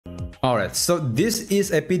Alright, so this is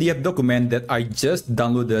a PDF document that I just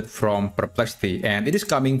downloaded from Perplexity, and it is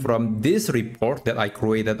coming from this report that I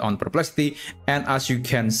created on Perplexity. And as you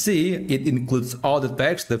can see, it includes all the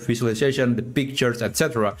text, the visualization, the pictures,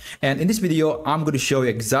 etc. And in this video, I'm going to show you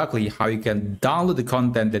exactly how you can download the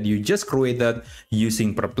content that you just created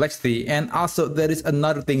using Perplexity. And also there is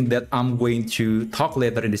another thing that I'm going to talk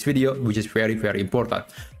later in this video, which is very, very important.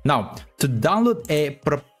 Now, to download a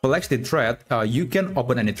Perplexity thread, you can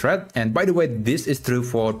open any thread. And by the way, this is true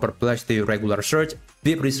for Perplexity regular search,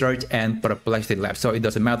 deep research, and Perplexity lab. So it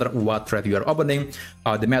doesn't matter what thread you are opening,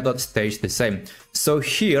 the method stays the same. So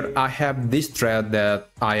here I have this thread that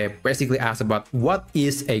I basically asked about what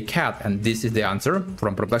is a cat, and this is the answer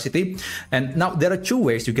from Perplexity. And now there are two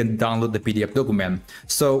ways you can download the PDF document.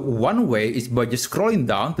 So one way is by just scrolling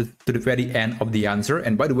down to the very end of the answer.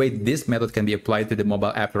 And by the way, this method can be applied to the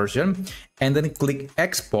mobile app version, and then click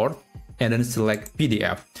export and then select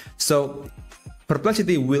PDF. So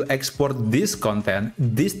Perplexity will export this content,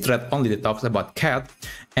 this thread only that talks about cat,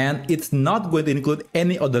 and it's not going to include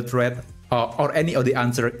any other thread or any of the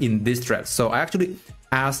answer in this thread. So I actually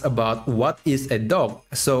asked about what is a dog.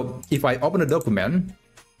 So if I open a document,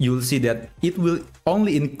 you'll see that it will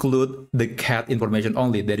only include the cat information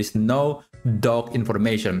only. There is no dog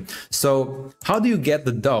information. So how do you get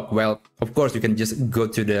the dog? Well, of course, you can just go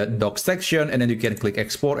to the dog section and then you can click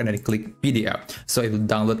export and then click PDF. So it will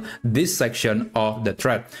download this section of the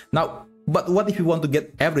thread. Now, but what if you want to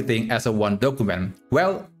get everything as a one document?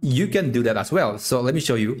 Well, you can do that as well. So let me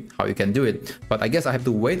show you how you can do it. But I guess I have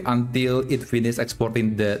to wait until it finishes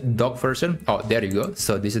exporting the dog version. Oh, there you go.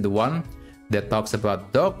 So this is the one that talks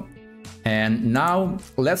about dog. And now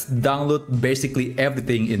let's download basically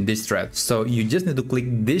everything in this thread. So you just need to click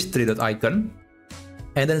this three-dot icon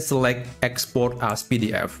and then select export as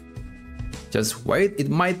PDF. Just wait, it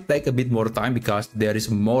might take a bit more time because there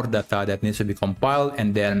is more data that needs to be compiled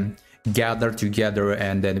and then gathered together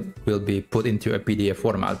and then will be put into a PDF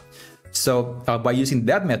format. So by using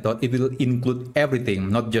that method, it will include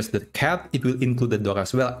everything, not just the cat, it will include the dog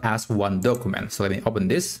as well as one document. So let me open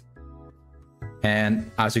this. And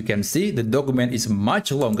as you can see, the document is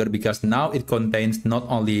much longer because now it contains not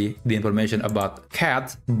only the information about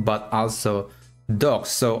cats, but also dogs.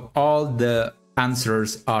 So all the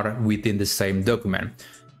answers are within the same document.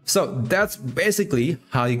 So that's basically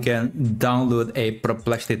how you can download a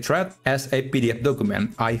Perplexity thread as a PDF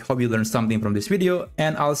document. I hope you learned something from this video,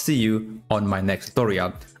 and I'll see you on my next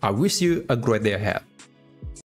tutorial. I wish you a great day ahead.